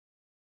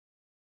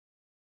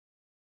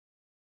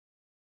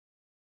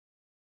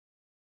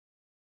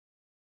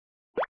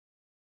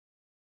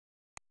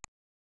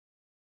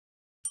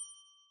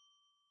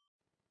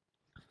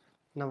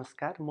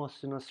नमस्कार, म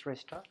सुनोज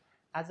श्रेष्ठ।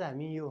 आज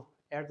हामी यो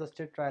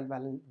एडजस्टेड ट्रायल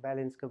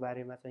ब्यालेन्सको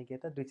बारेमा चाहिँ के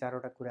त 2-4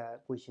 वटा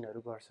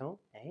क्वेसनहरू गर्छौँ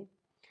है।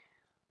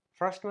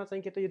 फर्स्टमा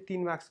चाहिँ के त यो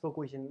 3 मार्क्सको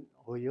क्वेसन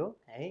हो यो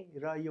है,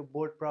 र यो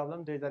बोर्ड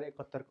प्रब्लम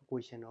 2071 को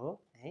क्वेसन हो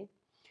है।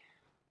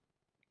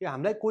 यो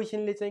हामीलाई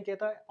क्वेसनले चाहिँ के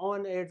त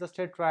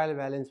अनएडजस्टेड ट्रायल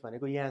ब्यालेन्स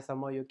भनेको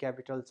यहाँसम्म यो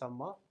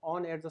क्यापिटलसम्म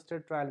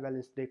अनएडजस्टेड ट्रायल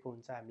ब्यालेन्स दिएको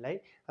हुन्छ हामीलाई,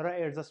 र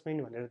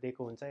एडजस्टमेन्ट भनेर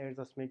दिएको हुन्छ।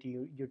 एडजस्टमेन्ट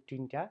यो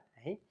 3टा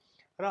है।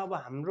 र अब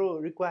हाम्रो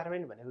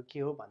रिक्वायरमेन्ट भनेको के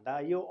हो भन्दा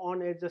यो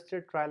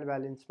अनएडजस्टेड ट्रायल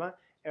ब्यालेन्समा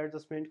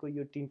एडजस्टमेन्टको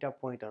यो 3टा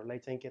पोइन्टहरूलाई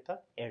चाहिँ के त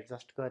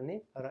एडजस्ट गर्ने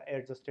र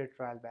एडजस्टेड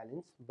ट्रायल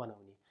ब्यालेन्स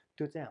बनाउने,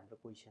 त्यो चाहिँ हाम्रो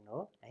क्वेसन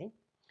हो है।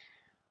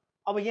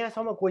 अब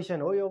यहाँसम्म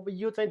क्वेसन हो।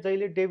 यो चाहिँ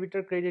जहिले डेबिट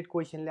र क्रेडिट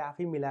क्वेसनले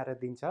आफै मिलाएर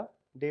दिन्छ।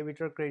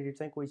 डेबिट र क्रेडिट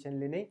चाहिँ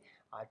क्वेसनले नै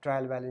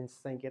ट्रायल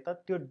ब्यालेन्स चाहिँ के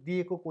त त्यो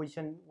दिएको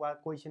क्वेसन वा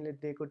क्वेसनले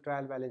दिएको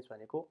ट्रायल ब्यालेन्स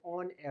भनेको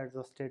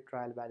अनएडजस्टेड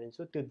ट्रायल ब्यालेन्स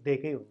हो, त्यो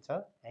दिएकै हुन्छ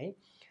है।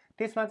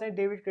 त्यसमा चाहिँ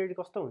डेबिट क्रेडिट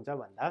कस्तो हुन्छ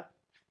भन्दा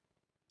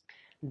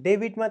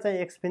डेबिटमा चाहिँ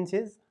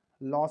एक्सपेन्सेस,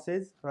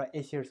 लसेस र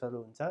एसेट्सहरू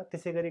हुन्छ।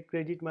 त्यसै गरी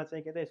क्रेडिटमा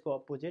चाहिँ के त यसको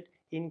opposite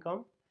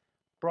income,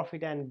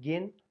 profit and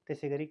gain,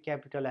 त्यसै गरी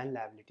क्यापिटल एन्ड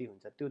लायबिलिटी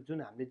हुन्छ। त्यो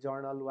जुन हामीले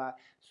जर्नल वा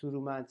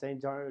सुरुमा चाहिँ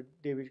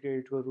डेबिट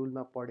क्रेडिटको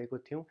रुलमा पढेको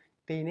थियौँ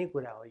त्यही नै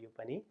कुरा हो यो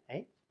पनि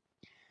है।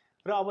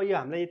 र अब यो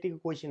हामीलाई यतिको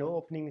क्वेसन हो।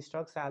 Opening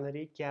stock,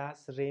 salary,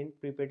 cash, rent,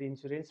 prepaid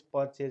insurance,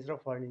 purchase र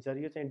फर्निचर,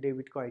 यो चाहिँ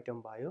डेबिटको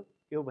आइटम भयो।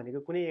 यो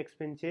भनेको कुनै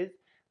एक्सपेन्सेस,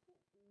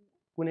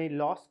 कुनै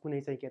लस, कुनै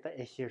चाहिँ के त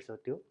एसेट्स हो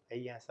त्यो है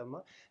यहाँसम्म।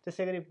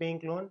 त्यसै गरी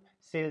ब्याङ्क लोन,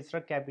 सेल्स र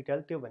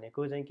क्यापिटल, त्यो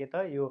भनेको चाहिँ के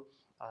त यो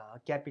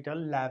क्यापिटल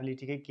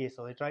लायबिलिटीकै केस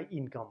हो र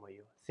इन्कम हो।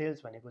 यो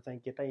सेल्स भनेको चाहिँ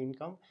के त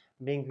इन्कम,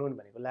 ब्याङ्क लोन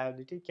भनेको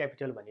लायबिलिटी,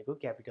 क्यापिटल भनेको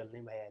क्यापिटल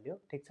नै भइहाल्यो।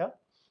 ठिक छ।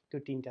 त्यो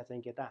 3टा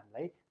चाहिँ के त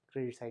हामीलाई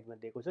क्रेडिट साइडमा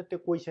दिएको छ, त्यो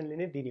क्वेसनले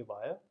नै दिने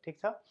भयो। ठिक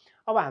छ।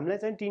 अब हामीलाई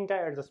चाहिँ 3टा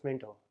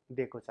एडजस्टमेन्ट हो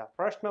दिएको छ।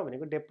 फर्स्टमा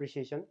भनेको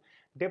डेप्रिसिएसन,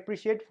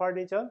 डेप्रिसिएट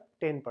फर्निचर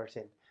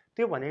 10%।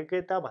 त्यो भनेको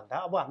के त भन्दा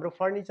अब हाम्रो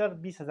फर्निचर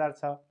 20,000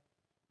 छ,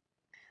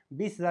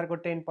 20,000 को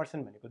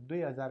 10% भनेको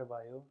 2,000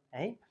 भयो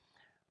है।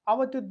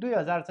 अब त्यो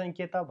 2,000 चाहिँ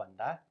के त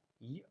भन्दा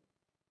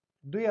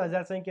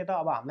 2,000 चाहिँ के त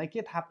अब हामीलाई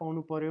के थाहा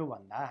पाउनु पर्यो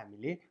भन्दा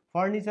हामीले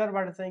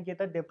फर्निचरबाट चाहिँ के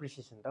त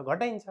डेप्रिसिएसन त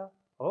घटाइन्छ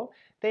हो।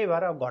 त्यही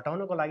भएर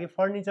घटाउनको लागि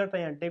फर्निचर त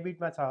यहाँ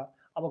डेबिटमा छ,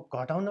 अब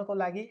घटाउनको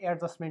लागि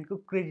एडजस्टमेन्टको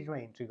क्रेडिटमा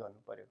इन्ट्री गर्नु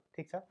पर्यो।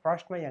 ठिक छ।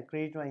 फर्स्टमा यहाँ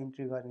क्रेडिटमा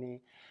इन्ट्री गर्ने,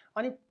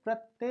 अनि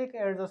प्रत्येक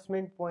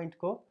एडजस्टमेन्ट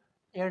पोइन्टको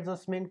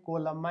एडजस्टमेन्ट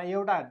कोलममा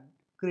एउटा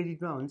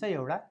क्रेडिटमा हुन्छ,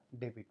 एउटा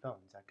डेबिटमा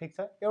हुन्छ। ठिक छ।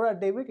 एउटा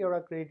डेबिट एउटा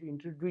क्रेडिट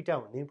इन्ट्री दुईटा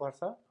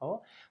हुनैपर्छ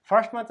हो।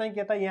 फर्स्टमा चाहिँ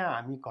के त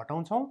यहाँ हामी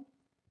घटाउँछौँ,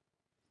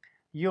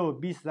 यो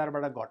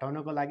 20,000बाट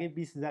घटाउनको लागि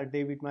 20,000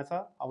 डेबिटमा छ,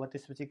 अब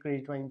त्यसपछि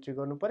क्रेडिटमा इन्ट्री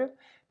गर्नु पर्यो।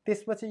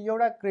 त्यसपछि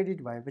एउटा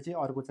क्रेडिट भएपछि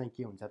अर्को चाहिँ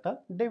के हुन्छ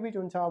त डेबिट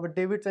हुन्छ। अब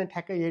डेबिट चाहिँ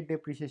ठ्याक्कै यही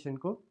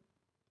डेप्रिसिएसनको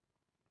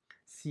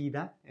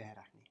सिधा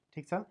राख्ने।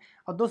 ठिक छ।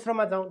 अब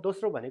दोस्रोमा जाउँ।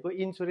 दोस्रो भनेको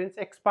इन्सुरेन्स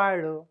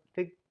एक्सपायर्ड हो।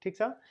 ठिक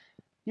छ।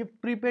 यो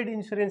प्रिपेड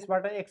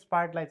इन्सुरेन्सबाट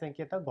एक्सपायर्डलाई चाहिँ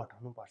के त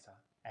घटाउनुपर्छ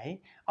है।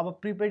 अब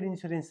प्रिपेड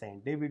इन्सुरेन्स चाहिँ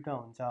डेबिटमा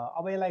हुन्छ।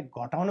 अब यसलाई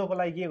घटाउनको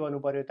लागि के गर्नु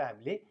पर्यो त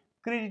हामीले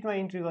क्रेडिटमा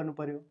इन्ट्री गर्नु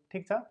पर्यो।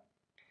 ठिक छ।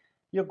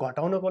 यो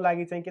घटाउनको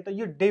लागि चाहिँ के त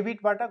यो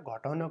डेबिटबाट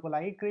घटाउनको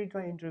लागि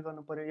क्रेडिटमा इन्ट्री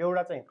गर्नु पर्यो।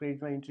 एउटा चाहिँ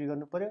क्रेडिटमा इन्ट्री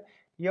गर्नु पर्यो,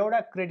 एउटा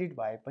क्रेडिट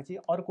भएपछि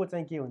अर्को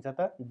चाहिँ के हुन्छ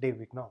त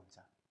डेबिटमा हुन्छ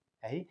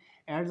है।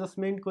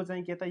 एडजस्टमेन्टको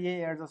चाहिँ के त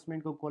यही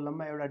एडजस्टमेन्टको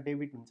कोलममा एउटा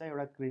डेबिट हुन्छ,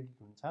 एउटा क्रेडिट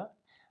हुन्छ,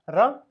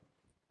 र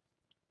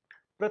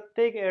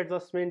प्रत्येक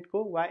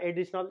एडजस्टमेन्टको वा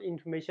एडिसनल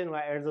इन्फर्मेसन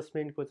वा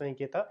एडजस्टमेन्टको चाहिँ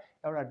के त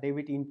एउटा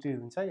डेबिट इन्ट्री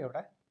हुन्छ,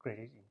 एउटा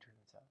क्रेडिट इन्ट्री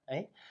हुन्छ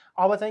है।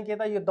 अब चाहिँ के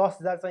त यो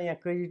 10,000 चाहिँ यहाँ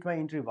क्रेडिटमा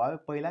इन्ट्री भयो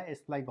पहिला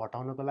यसलाई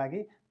घटाउनको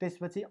लागि,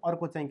 त्यसपछि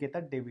अर्को चाहिँ के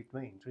त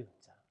डेबिटमा इन्ट्री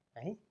हुन्छ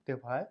है। त्यो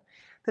भयो।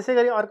 त्यसै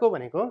गरी अर्को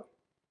भनेको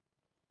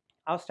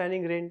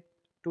आउटस्ट्यान्डिङ रेन्ट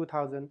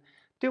 2,000।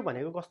 त्यो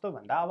भनेको कस्तो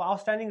भन्दा अब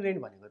आउटस्ट्यान्डिङ रेन्ट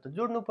भनेको त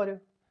जोड्नु पर्यो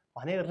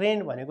भने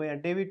रेन्ट भनेको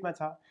यहाँ डेबिटमा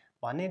छ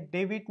भने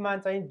डेबिटमा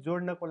चाहिँ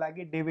जोड्नको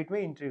लागि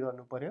डेबिटमै इन्ट्री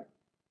गर्नु पर्यो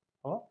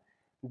हो।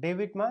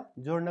 डेबिटमा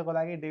जोड्नको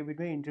लागि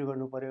डेबिटमै इन्ट्री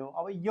गर्नु पर्यो।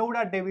 अब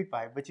एउटा डेबिट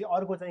भएपछि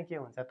अर्को चाहिँ के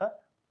हुन्छ त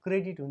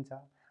क्रेडिट हुन्छ,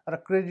 र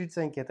क्रेडिट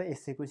चाहिँ के त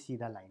यसैको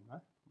सिधा लाइनमा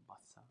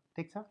बस्छ।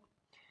 ठिक छ।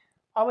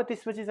 अब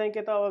त्यसपछि चाहिँ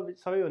के त अब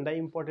सबैभन्दा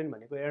इम्पोर्टेन्ट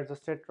भनेको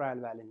एडजस्टेड ट्रायल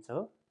ब्यालेन्स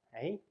हो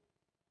है।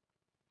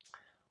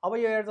 अब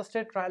यो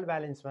एडजस्टेड ट्रायल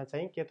ब्यालेन्समा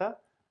चाहिँ के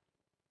त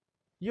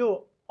यो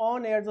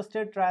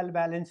अनएडजस्टेड ट्रायल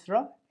ब्यालेन्स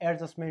र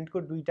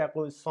एडजस्टमेन्टको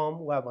दुईटाको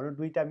सम वा भनौँ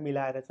दुईटा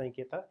मिलाएर चाहिँ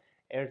के त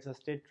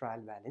एडजस्टेड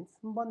ट्रायल ब्यालेन्स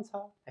बन्छ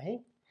है।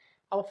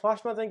 अब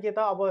फर्स्टमा चाहिँ के त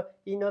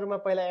अब यिनीहरूमा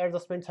पहिला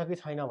एडजस्टमेन्ट छ कि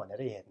छैन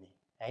भनेर हेर्ने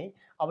है।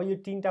 अब यो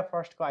 3टा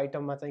फर्स्टको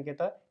आइटममा चाहिँ के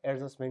त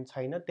एडजस्टमेन्ट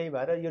छैन, त्यही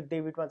भएर यो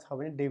डेबिटमा छ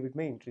भने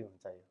डेबिटमै इन्ट्री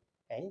हुन्छ यो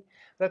है।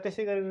 र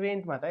त्यसै गरी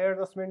रेन्टमा त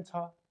एडजस्टमेन्ट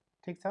छ।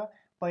 ठिक छ।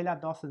 पहिला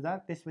 10,000,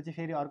 त्यसपछि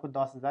फेरि अर्को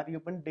 10,000, यो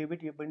पनि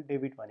डेबिट यो पनि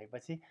डेबिट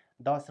भनेपछि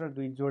 10 र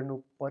 2 जोड्नु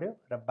पर्यो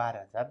र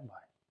 12,000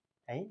 भयो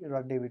है,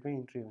 र डेबिटमै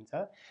इन्ट्री हुन्छ।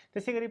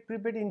 त्यसै गरी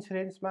प्रिपेड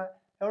इन्सुरेन्समा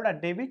एउटा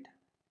डेबिट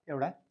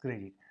एउटा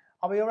क्रेडिट।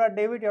 अब एउटा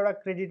डेबिट एउटा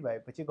क्रेडिट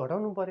भएपछि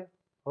घटाउनु पर्यो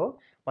हो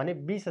भने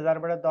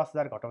 20,000बाट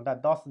 10,000 घटाउँदा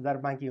 10,000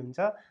 बाँकी हुन्छ,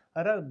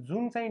 र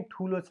जुन चाहिँ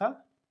ठुलो छ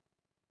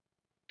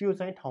त्यो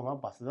चाहिँ ठाउँमा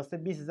बस्छ। जस्तै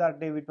 20,000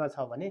 डेबिटमा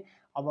छ भने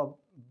अब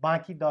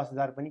बाँकी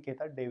 10,000 पनि के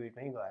त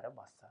डेबिटमै गएर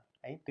बस्छ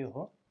है, त्यो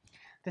हो।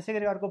 त्यसै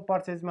गरी अर्को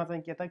पर्चेजमा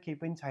चाहिँ के त केही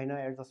पनि छैन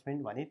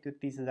एडजस्टमेन्ट भने त्यो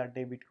 30,000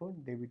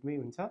 डेबिटमै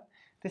हुन्छ।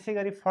 त्यसै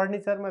गरी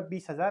फर्निचरमा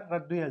 20,000 र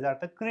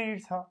 2,000 त क्रेडिट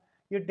छ,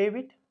 यो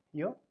डेबिट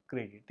यो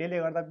क्रेडिट, त्यसले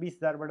गर्दा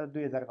 20,000बाट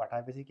 2,000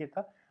 घटाएपछि के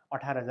त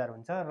 18,000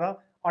 हुन्छ र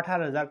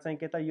 18,000 चाहिँ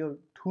के त यो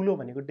ठुलो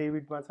भनेको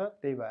डेबिटमा छ,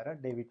 त्यही भएर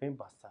डेबिटमै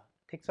बस्छ।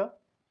 ठिक छ।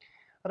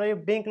 र यो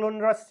ब्याङ्क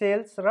लोन र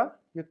सेल्स र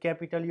यो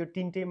क्यापिटल यो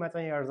तिनटैमा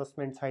चाहिँ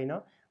एडजस्टमेन्ट छैन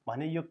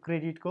भने यो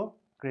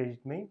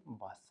क्रेडिटमै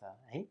बस्छ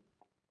है।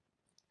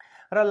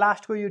 र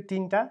लास्टको यो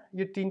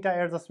तीनटा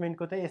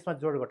एडजस्टमेन्टको चाहिँ यसमा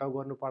जोड घटाउ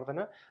गर्नु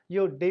पर्दैन।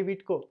 यो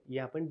डेबिटको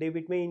यहाँ पनि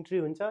डेबिटमै इन्ट्री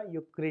हुन्छ,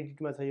 यो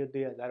क्रेडिटमा छ यो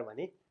 2,000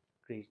 भने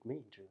क्रेडिटमै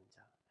इन्ट्री हुन्छ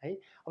है।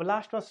 अब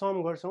लास्टमा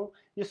सम गर्छौँ,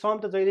 यो सम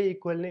त जहिले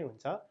इक्वल नै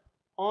हुन्छ।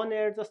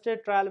 अनएडजस्टेड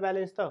ट्रायल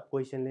ब्यालेन्स त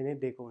क्वेसनले नै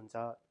दिएको हुन्छ,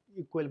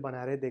 इक्वल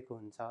बनाएरै दिएको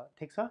हुन्छ।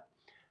 ठिक छ।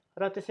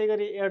 र त्यसै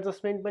गरी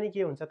एडजस्टमेन्ट पनि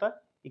के हुन्छ त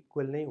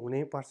इक्वल नै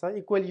हुनैपर्छ,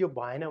 इक्वल यो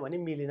भएन भने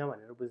मिलेन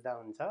भनेर बुझ्दा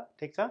हुन्छ।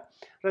 ठिक छ।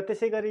 र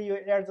त्यसै गरी यो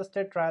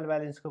एडजस्टेड ट्रायल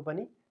ब्यालेन्सको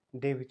पनि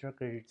डेबिट र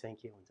क्रेडिट चाहिँ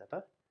के हुन्छ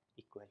त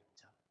इक्वल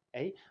हुन्छ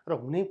है। र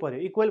हुनै पर्यो,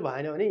 इक्वल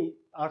भएन भने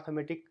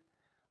अर्थमेटिक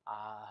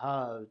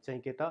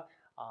चाहिँ के त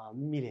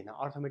मिलेन,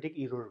 अर्थमेटिक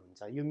इरोर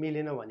हुन्छ। यो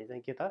मिलेन भने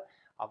चाहिँ के त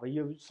अब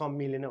यो सम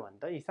मिलेन भने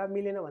त हिसाब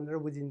मिलेन भनेर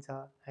बुझिन्छ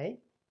है।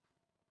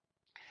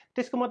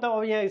 त्यसको मतलब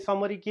अब यहाँ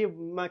समरी के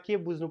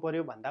बुझ्नु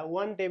पर्यो भन्दा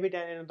one debit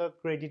and another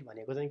credit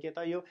भनेको चाहिँ के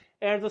त यो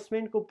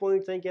एडजस्टमेन्टको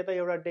पोइन्ट चाहिँ के त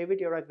एउटा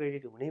डेबिट एउटा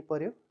क्रेडिट हुनै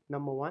पर्यो,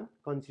 नम्बर 1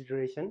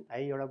 कन्सिडरेसन है,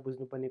 एउटा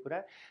बुझ्नुपर्ने कुरा।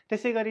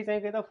 त्यसै गरी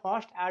चाहिँ के त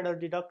first aid or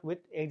deduct with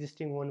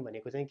existing one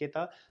भनेको चाहिँ के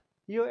त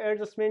यो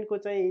एडजस्टमेन्टको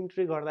चाहिँ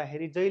इन्ट्री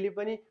गर्दाखेरि जहिले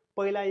पनि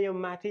पहिला यो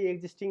माथि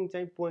एक्जिस्टिङ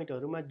चाहिँ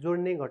पोइन्टहरूमा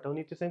जोड्ने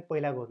घटाउने त्यो चाहिँ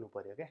पहिला गर्नु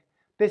पर्यो क्या,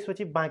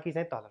 त्यसपछि बाँकी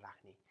चाहिँ तल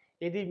राख्ने।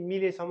 यदि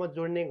मिलेसम्म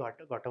जोड्ने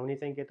घटाउने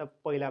चाहिँ के त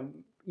पहिला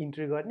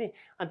इन्ट्री गर्ने,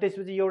 अनि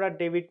त्यसपछि एउटा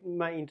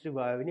डेबिटमा इन्ट्री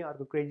भयो भने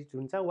अर्को क्रेडिट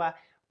हुन्छ, वा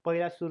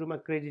पहिला सुरुमा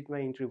क्रेडिटमा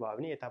इन्ट्री भयो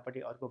भने यतापट्टि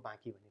अर्को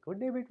बाँकी भनेको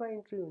डेबिटमा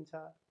इन्ट्री हुन्छ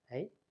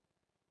है।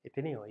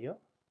 यति नै हो। यो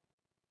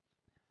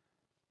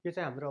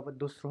चाहिँ हाम्रो अब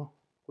दोस्रो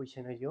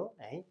क्वेसन हो यो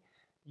है।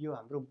 यो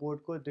हाम्रो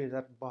बोर्डको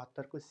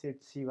 2072 को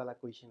सेट सी वाला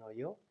क्वेसन हो।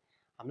 यो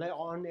हामीलाई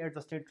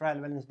अनएडजस्टेड ट्रायल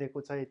ब्यालेन्स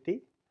दिएको छ यति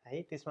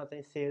है। त्यसमा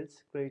चाहिँ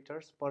sales,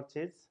 creditors,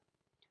 purchase,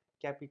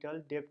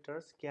 capital,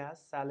 debtors, cash,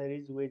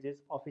 salaries,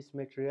 wages, office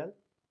material,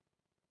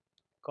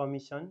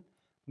 commission,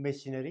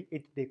 machinery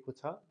यति दिएको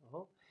छ हो।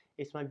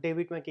 यसमा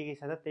डेबिटमा के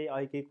छ त त्यही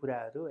अहिलेकै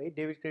कुराहरू है।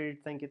 डेबिट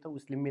क्रेडिट चाहिँ के त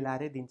उसले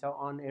मिलाएरै दिन्छ,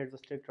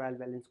 अनएडजस्टेड ट्रायल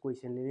ब्यालेन्स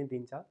क्वेसनले नै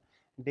दिन्छ।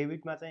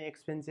 डेबिटमा चाहिँ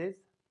एक्सपेन्सेस,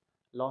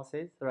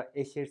 लसेस र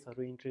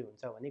एसेट्सहरू इन्ट्री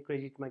हुन्छ भने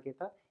क्रेडिटमा के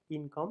त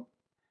इन्कम,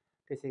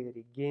 त्यसै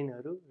गरी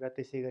गेनहरू र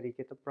त्यसै गरी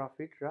के त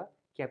प्रफिट र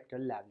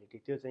क्यापिटल लायबिलिटी,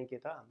 त्यो चाहिँ के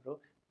त हाम्रो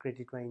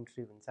क्रेडिटमा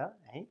इन्ट्री हुन्छ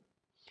है।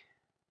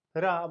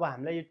 र अब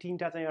हामीलाई यो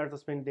तीनटा चाहिँ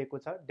एडजस्टमेन्ट दिएको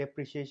छ,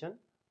 डेप्रिसिएसन,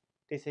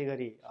 त्यसै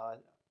गरी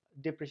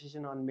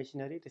डेप्रिसिएसन अन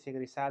मेसिनरी, त्यसै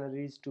गरी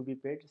salaries to be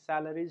paid.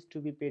 Salaries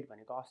to be paid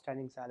भनेको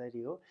आउटस्ट्यान्डिङ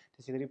स्यालेरी हो,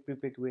 त्यसै गरी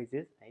प्रिपेड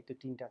वेजेस है। त्यो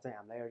तीनटा चाहिँ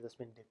हामीलाई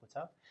एडजस्टमेन्ट दिएको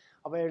छ।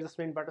 अब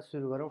एडजस्टमेन्टबाट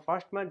सुरु गरौँ।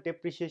 फर्स्टमा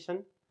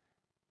डेप्रिसिएसन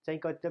चाहिँ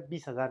कति त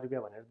 20,000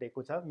 रुपियाँ भनेर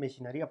दिएको छ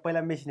मेसिनरी। अब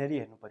पहिला मेसिनरी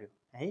हेर्नु पर्यो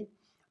है।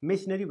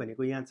 मेसिनरी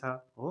भनेको यहाँ छ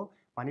हो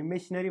भने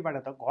मेसिनरीबाट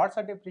त घट्छ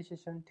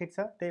डेप्रिसिएसन। ठिक छ।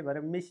 त्यही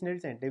भएर मेसिनरी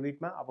चाहिँ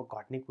डेबिटमा, अब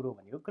घट्ने कुरो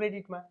भनेको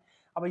क्रेडिटमा।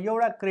 अब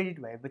एउटा क्रेडिट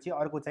भएपछि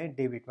अर्को चाहिँ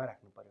डेबिटमा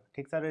राख्नु पर्यो।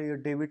 ठिक छ। र यो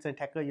डेबिट चाहिँ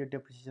ठ्याक्क यो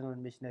डेप्रिसिएसन अन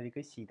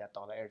मेसिनरीकै सिधा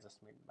तल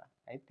एडजस्टमेन्टमा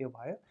है, त्यो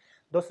भयो।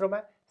 दोस्रोमा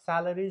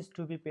स्यालेरिज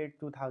टु बी पेड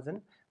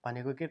 2,000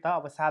 भनेको के त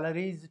अब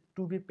स्यालेरिज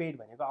टु बी पेड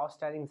भनेको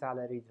आउटस्ट्यान्डिङ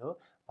स्यालेरिज हो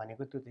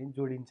भनेको त्यो चाहिँ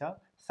जोडिन्छ।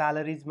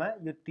 स्यालेरिजमा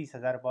यो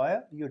 30,000 भयो,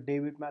 यो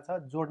डेबिटमा छ,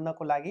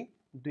 जोड्नको लागि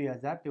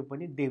 2,000 त्यो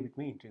पनि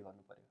डेबिटमै इन्ट्री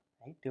गर्नु पर्यो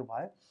है, त्यो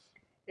भयो।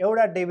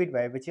 एउटा डेबिट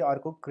भएपछि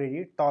अर्को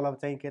क्रेडिट, तलब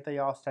चाहिँ के त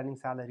यो आउटस्ट्यान्डिङ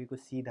स्यालेरीको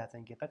सिधा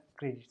चाहिँ के त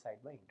क्रेडिट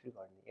साइडमा इन्ट्री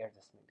गर्ने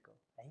एडजस्टमेन्टको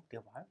है,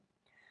 त्यो भयो।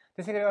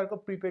 त्यसै गरी अर्को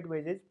प्रिपेड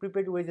वेजेस।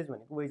 प्रिपेड वेजेस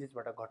भनेको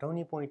वेजेसबाट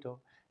घटाउने पोइन्ट हो,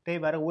 त्यही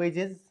भएर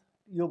वेजेस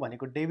यो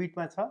भनेको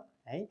डेबिटमा छ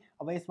है।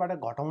 अब यसबाट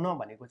घटाउन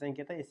भनेको चाहिँ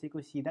के त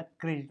यसैको सिधा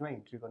क्रेडिटमा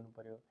इन्ट्री गर्नु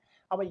पर्यो।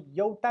 अब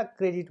एउटा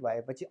क्रेडिट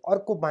भएपछि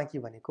अर्को बाँकी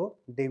भनेको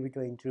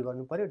डेबिटमा इन्ट्री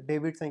गर्नु पर्यो।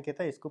 डेबिट चाहिँ के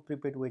त यसको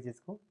प्रिपेड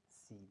वेजेसको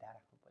सिधा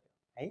राख्नु पर्यो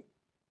है।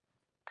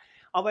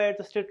 अब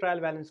एडजस्टेड ट्रायल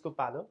ब्यालेन्सको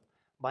पालो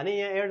भने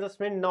यहाँ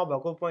एडजस्टमेन्ट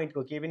नभएको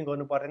पोइन्टको केही पनि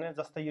गर्नु पर्दैन।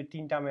 जस्तै यो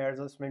तीनटामा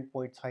एडजस्टमेन्ट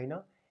पोइन्ट छैन,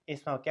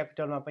 यसमा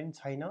क्यापिटलमा पनि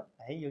छैन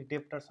है, यो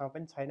डेप्टर्समा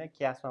पनि छैन,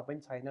 क्यासमा पनि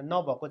छैन।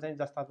 नभएको चाहिँ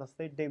जस्ता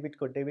जस्तै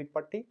डेबिटको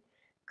डेबिटपट्टि,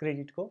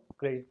 क्रेडिटको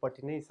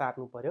क्रेडिटपट्टि नै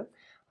सार्नु पर्यो।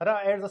 र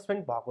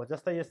एडजस्टमेन्ट भएको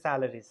जस्तै यो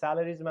स्यालेरिज,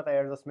 स्यालेरिजमा त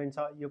एडजस्टमेन्ट छ,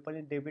 यो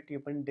पनि डेबिट यो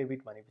पनि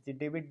डेबिट भनेपछि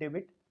डेबिट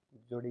डेबिट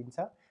जोडिन्छ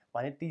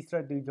भने 30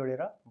 र 2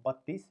 जोडेर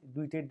 32,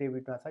 दुईटै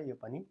डेबिटमा छ, यो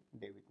पनि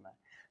डेबिटमा।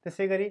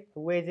 त्यसै गरी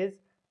वेजेस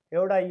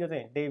एउटा यो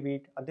चाहिँ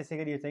डेबिट, अनि त्यसै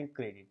गरी यो चाहिँ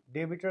क्रेडिट।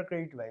 डेबिट र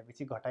क्रेडिट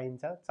भएपछि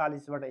घटाइन्छ,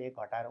 40बाट 1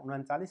 घटाएर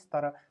 39,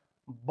 तर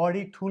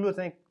बढी ठुलो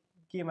चाहिँ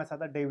केमा छ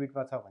त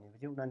डेबिटमा छ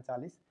भनेपछि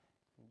 39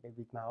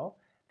 डेबिटमा हो।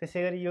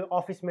 त्यसै गरी यो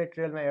अफिस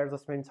मेटेरियलमा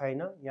एडजस्टमेन्ट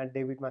छैन, यहाँ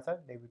डेबिटमा छ,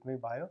 डेबिटमै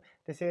भयो।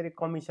 त्यसै गरी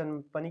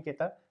कमिसन पनि के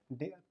त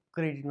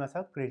क्रेडिटमा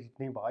छ, क्रेडिट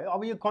नै भयो।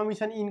 अब यो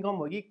कमिसन इन्कम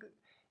हो कि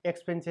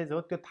एक्सपेन्सेस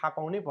हो त्यो थाहा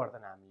पाउनै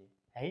पर्दैन हामीले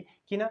है,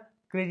 किन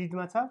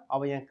क्रेडिटमा छ।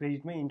 अब यहाँ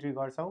क्रेडिटमै इन्ट्री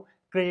गर्छौँ,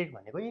 क्रेडिट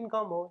भनेको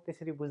इन्कम हो,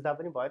 त्यसरी बुझ्दा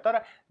पनि भयो। तर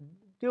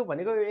त्यो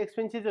भनेको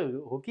एक्सपेन्सेस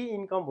हो कि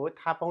इन्कम हो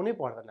थाहा पाउनै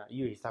पर्दैन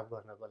यो हिसाब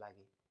गर्नको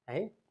लागि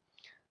है।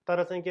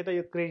 तर चाहिँ के त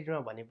यो क्रेडिटमा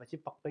भनेपछि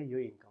पक्कै यो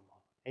इन्कम हो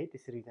है,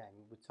 त्यसरी चाहिँ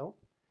हामी बुझ्छौँ।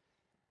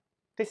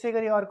 त्यसै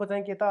गरी अर्को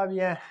चाहिँ के त अब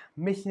यहाँ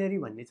मेसिनरी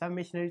भन्ने छ।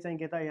 मेसिनरी चाहिँ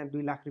के त यहाँ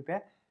 2 लाख रुपियाँ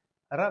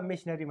र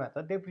मेसिनरीमा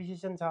त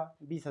डेप्रिसिएसन छ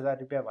 20,000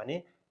 रुपियाँ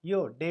भने यो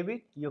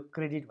डेबिट यो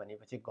क्रेडिट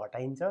भनेपछि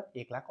घटाइन्छ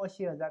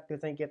 1,80,000। त्यो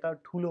चाहिँ के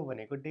त ठुलो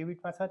भनेको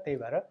डेबिटमा छ, त्यही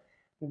भएर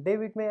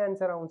डेबिटमै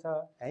एन्सर आउँछ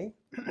है।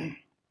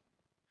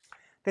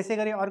 त्यसै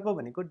गरी अर्को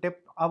भनेको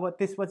अब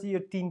त्यसपछि यो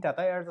 3टा त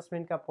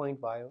एडजस्टमेन्टका पोइन्ट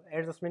भयो।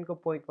 एडजस्टमेन्टको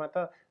पोइन्टमा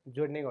त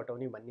जोड्ने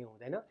घटाउने भन्ने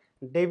हुँदैन,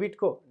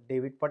 डेबिटको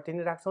डेबिटपट्टि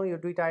नै राख्छौँ यो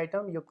 2टा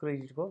आइटम, यो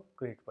क्रेडिटको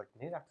क्रेडिटपट्टि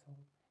नै राख्छौँ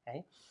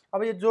है।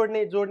 अब यो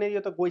जोड्ने यो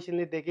त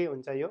क्वेसनले दिएकै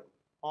हुन्छ, यो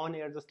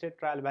अनएडजस्टेड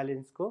ट्रायल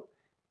ब्यालेन्सको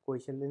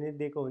क्वेसनले नै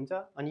दिएको हुन्छ।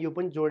 अनि यो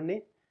पनि जोड्ने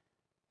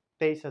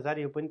 23,000,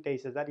 यो पनि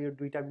 23,000, यो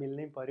 2टा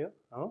मिल्नै पर्यो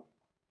हो।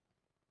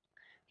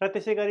 र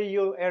त्यसै गरी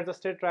यो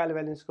एडजस्टेड ट्रायल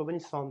ब्यालेन्सको पनि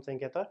सम चाहिँ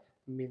के त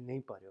मिल्नै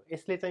पर्यो।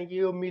 यसले चाहिँ कि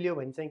यो मिल्यो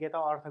भने चाहिँ के त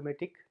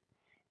अर्थमेटिक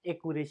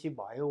एकुरेसी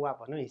भयो वा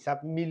भनौँ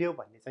हिसाब मिल्यो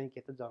भन्ने चाहिँ के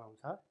त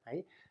जनाउँछ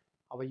है।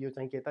 अब यो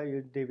चाहिँ के त यो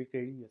डेबिट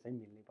क्रेडिट यो चाहिँ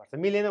मिल्नै पर्छ,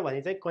 मिलेन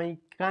भने चाहिँ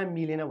कहाँ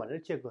मिलेन भनेर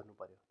चेक गर्नु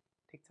पर्यो,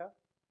 ठिक छ।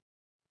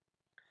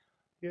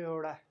 यो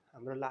एउटा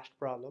हाम्रो लास्ट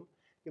प्रब्लम,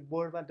 यो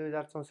बोर्डमा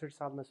 2064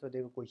 सालमा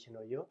सोधेको क्वेसन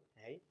हो यो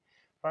है।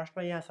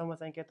 फर्स्टमा यहाँसम्म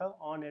चाहिँ के त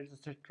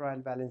अनएडजस्टेड ट्रायल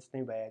ब्यालेन्स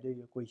नै भइहाल्यो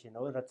यो क्वेसन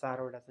हो, र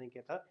 4वटा चाहिँ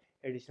के त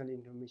एडिसनल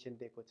इन्फर्मेसन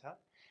दिएको छ।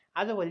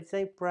 आजभोलि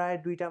चाहिँ प्राय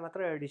 2टा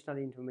मात्र एडिसनल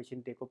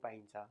इन्फर्मेसन दिएको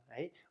पाइन्छ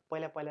है।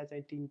 पहिला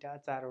चाहिँ 3टा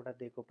 4वटा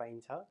दिएको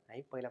पाइन्छ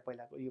है।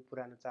 पहिलाको यो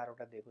पुरानो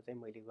 4वटा दिएको चाहिँ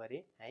मैले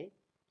गरेँ है।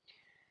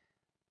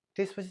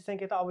 त्यसपछि चाहिँ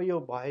के त अब यो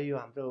भयो, यो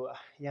हाम्रो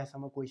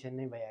यहाँसम्म क्वेसन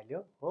नै भइहाल्यो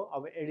हो।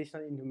 अब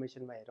एडिसनल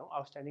इन्फर्मेसनमा हेरौँ,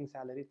 आउटस्ट्यान्डिङ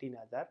स्यालेरी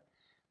 3,000।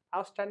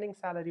 आउटस्ट्यान्डिङ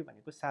स्यालेरी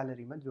भनेको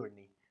स्यालेरीमा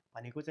जोड्ने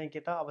भनेको चाहिँ के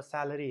त अब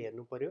स्यालेरी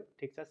हेर्नु पर्यो,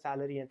 ठिक छ।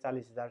 स्यालेरी यहाँ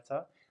 40,000 छ,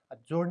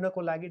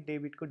 जोड्नको लागि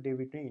डेबिटको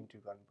डेबिटमै इन्ट्री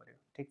गर्नु पर्यो,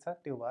 ठिक छ,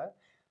 त्यो भयो।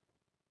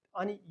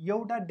 अनि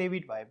एउटा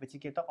डेबिट भएपछि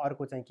के त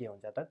अर्को चाहिँ के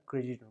हुन्छ त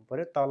क्रेडिट हुनु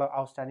पर्यो, तल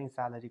आउटस्ट्यान्डिङ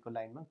स्यालेरीको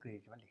लाइनमा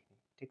क्रेडिटमा लेख्ने,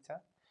 ठिक छ।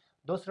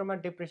 दोस्रोमा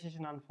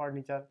डेप्रिसिएसन अन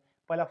फर्निचर,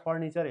 पहिला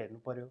फर्निचर हेर्नु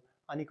पर्यो।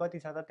 अनि कति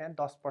छ त त्यहाँ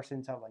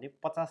 10% छ भने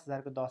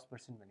 50,000 को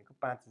 10% भनेको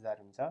 5,000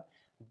 हुन्छ।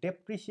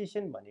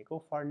 डेप्रिसिएसन भनेको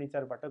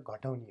फर्निचरबाट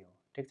घटाउने हो,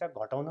 ठिक छ।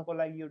 घटाउनको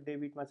लागि यो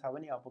डेबिटमा छ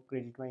भने अब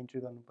क्रेडिटमा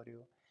इन्ट्री गर्नु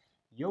पर्यो।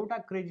 एउटा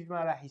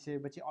क्रेडिटमा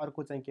राखिसकेपछि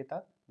अर्को चाहिँ के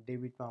त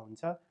डेबिटमा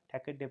हुन्छ,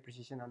 ठ्याक्कै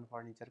डेप्रिसिएसन अन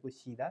फर्निचरको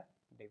सिधा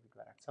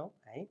डेबिटमा राख्छौँ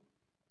है।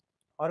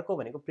 अर्को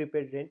भनेको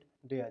प्रिपेड रेन्ट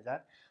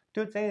 2,000,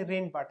 त्यो चाहिँ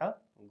रेन्टबाट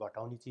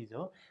घटाउने चिज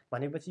हो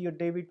भनेपछि यो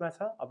डेबिटमा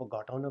छ, अब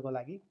घटाउनको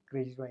लागि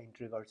क्रेडिटमा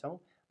इन्ट्री गर्छौँ।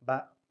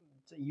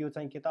 यो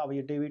चाहिँ के त अब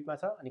यो डेबिटमा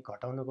छ अनि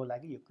घटाउनको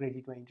लागि यो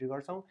क्रेडिटमा इन्ट्री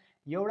गर्छौँ।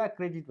 एउटा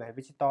क्रेडिट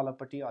भएपछि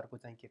तलपट्टि अर्को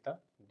चाहिँ के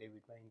त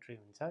डेबिटमा इन्ट्री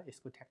हुन्छ,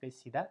 यसको ठ्याक्कै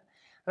सिधा।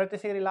 र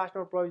त्यसै गरी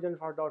लास्टमा प्रोभिजन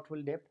फर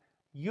डाउटफुल डेब्ट,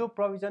 यो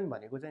प्रोभिजन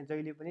भनेको चाहिँ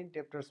जहिले पनि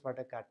डेप्टर्सबाट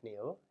काट्ने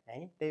हो है।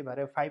 त्यही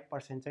भएर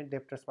 5% चाहिँ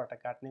डेप्टर्सबाट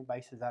काट्ने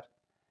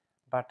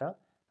 22,000बाट,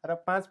 र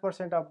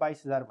 5% अफ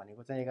 22,000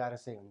 भनेको चाहिँ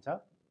 1,100 हुन्छ।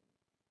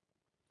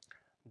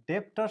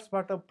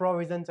 डेप्टर्सबाट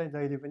प्रोभिजन चाहिँ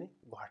जहिले पनि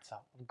घट्छ,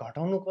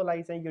 घटाउनुको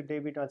लागि चाहिँ यो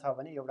डेबिटमा छ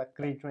भने एउटा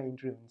क्रेडिटमा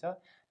इन्ट्री हुन्छ,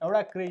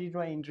 एउटा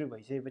क्रेडिटमा इन्ट्री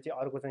भइसकेपछि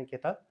अर्को चाहिँ के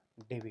त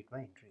डेबिटमा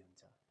इन्ट्री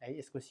हुन्छ है।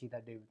 यसको सिधा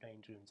डेबिटमा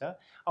इन्ट्री हुन्छ।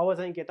 अब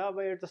चाहिँ के त अब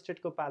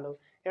एडजस्टेडको पालो।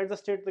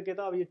 एडजस्टेड त के त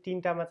अब यो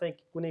 3टामा चाहिँ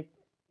कुनै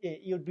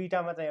यो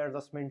 2टामा चाहिँ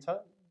एडजस्टमेन्ट छ,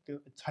 त्यो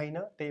छैन,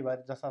 त्यही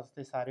भएर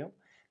जस्तै सार्यौँ।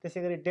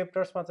 त्यसै गरी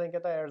डेप्टर्समा चाहिँ के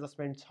त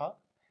एडजस्टमेन्ट छ,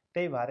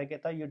 त्यही भएर के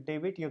त यो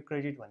डेबिट यो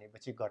क्रेडिट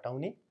भनेपछि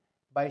घटाउने,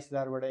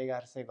 22,000बाट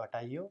 1,100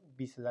 घटाइयो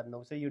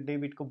 20,900, यो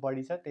डेबिटको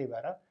बढी छ त्यही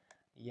भएर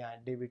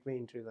यहाँ डेबिटमै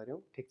इन्ट्री गऱ्यौँ,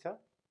 ठिक छ।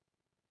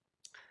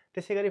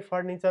 त्यसै गरी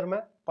फर्निचरमा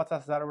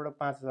 50,000बाट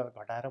 5,000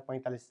 घटाएर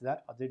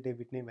 45,000, अझै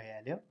डेबिट नै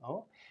भइहाल्यो हो।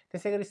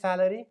 त्यसै गरी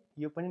स्यालेरी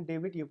यो पनि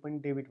डेबिट यो पनि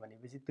डेबिट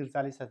भनेपछि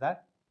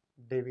 43,000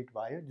 डेबिट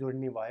भयो,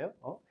 जोड्ने भयो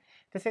हो।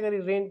 त्यसै गरी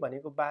रेन्ट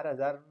भनेको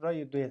 12,000 र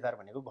यो 2,000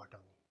 भनेको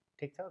घटाउने,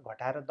 ठिक छ।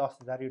 घटाएर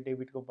 10,000 यो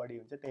डेबिटको बढी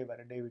हुन्छ, त्यही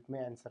भएर डेबिटमै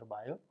एन्सर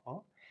भयो हो।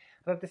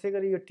 र त्यसै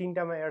गरी यो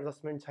 3टामा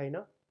एडजस्टमेन्ट छैन,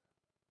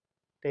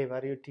 त्यही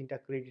भएर यो 3टा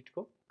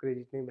क्रेडिटको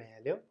क्रेडिट नै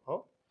भइहाल्यो हो।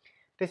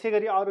 त्यसै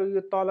गरी अरू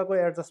यो तलको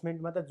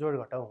एडजस्टमेन्टमा त जोड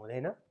घटाउ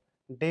हुँदैन,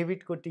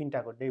 डेबिटको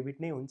 3टाको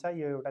डेबिट नै हुन्छ,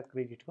 यो एउटा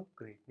क्रेडिटको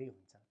क्रेडिट नै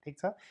हुन्छ, ठिक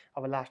छ।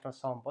 अब लास्टमा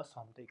सम भयो,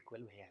 सम त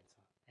इक्वल भइहाल्छ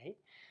है।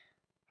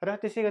 र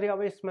त्यसै गरी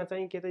अब यसमा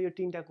चाहिँ के त यो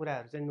 3टा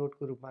कुराहरू चाहिँ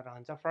नोटको रूपमा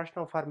रहन्छ।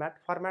 फर्स्टमा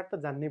फर्मेट त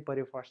जान्नै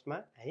पर्यो फर्स्टमा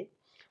है।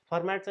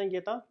 फर्मेट चाहिँ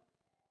के त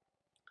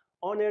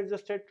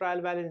अनएडजस्टेड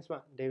ट्रायल ब्यालेन्समा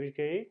डेबिट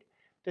क्रेडिट,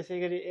 त्यसै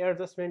गरी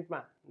एडजस्टमेन्टमा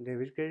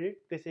डेबिट क्रेडिट,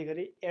 त्यसै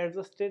गरी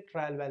एडजस्टेड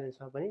ट्रायल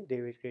ब्यालेन्समा पनि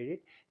डेबिट क्रेडिट।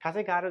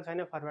 खासै गाह्रो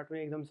छैन, फर्मेट पनि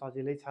एकदम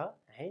सजिलै छ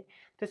है।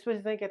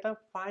 त्यसपछि चाहिँ के त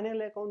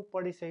फाइनल एकाउन्ट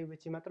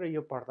पढिसकेपछि मात्र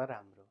यो पढ्दा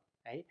राम्रो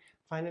है।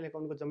 फाइनल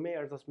एकाउन्टको जम्मै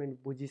एडजस्टमेन्ट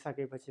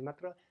बुझिसकेपछि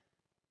मात्र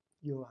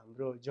यो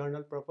हाम्रो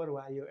जर्नल प्रपर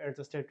वा यो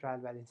एडजस्टेड ट्रायल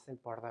ब्यालेन्स चाहिँ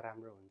पढ्दा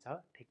राम्रो हुन्छ,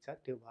 ठिक छ,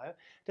 त्यो भयो।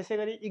 त्यसै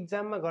गरी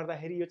इक्जाममा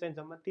गर्दाखेरि यो चाहिँ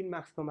जम्मा 3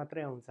 मार्क्सको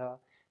मात्रै आउँछ।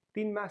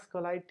 3 मार्क्सको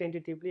लागि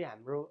टेन्टेटिभली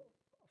हाम्रो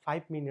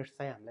 5 मिनट्स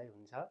चाहिँ हामीलाई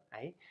हुन्छ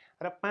है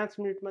र 5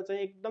 मिनटमा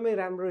चाहिँ एकदमै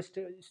राम्रो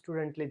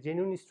स्टुडेन्टले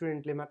जेन्युन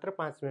स्टुडेन्टले मात्र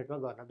 5 मिनटमा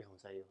गर्न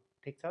भ्याउँछ यो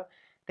ठीक छ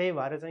त्यही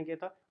भएर चाहिँ के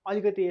त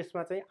अलिकति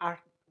यसमा चाहिँ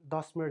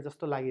 8-10 मिनट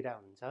जस्तो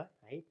लागिरहेको हुन्छ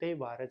है त्यही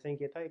भएर चाहिँ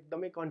के त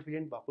एकदमै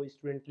कन्फिडेन्ट भएको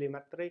स्टुडेन्टले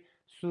मात्रै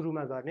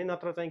सुरुमा गर्ने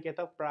नत्र चाहिँ के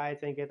त प्राय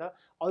चाहिँ के त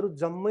अरु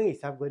जम्मै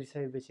हिसाब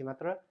गरिसकेपछि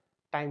मात्र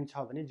टाइम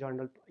छ भने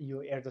जर्नल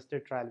यो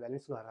एडजस्टेड ट्रायल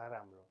ब्यालेन्स गर्न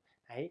राम्रो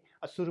है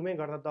सुरुमै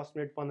गर्दा 10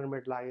 मिनट 15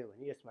 मिनट लाग्यो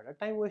भने यसबाट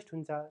टाइम वेस्ट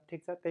हुन्छ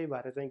ठीक छ त्यही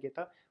भएर चाहिँ के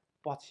त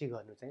पछि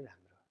गर्नु चाहिँ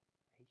राम्रो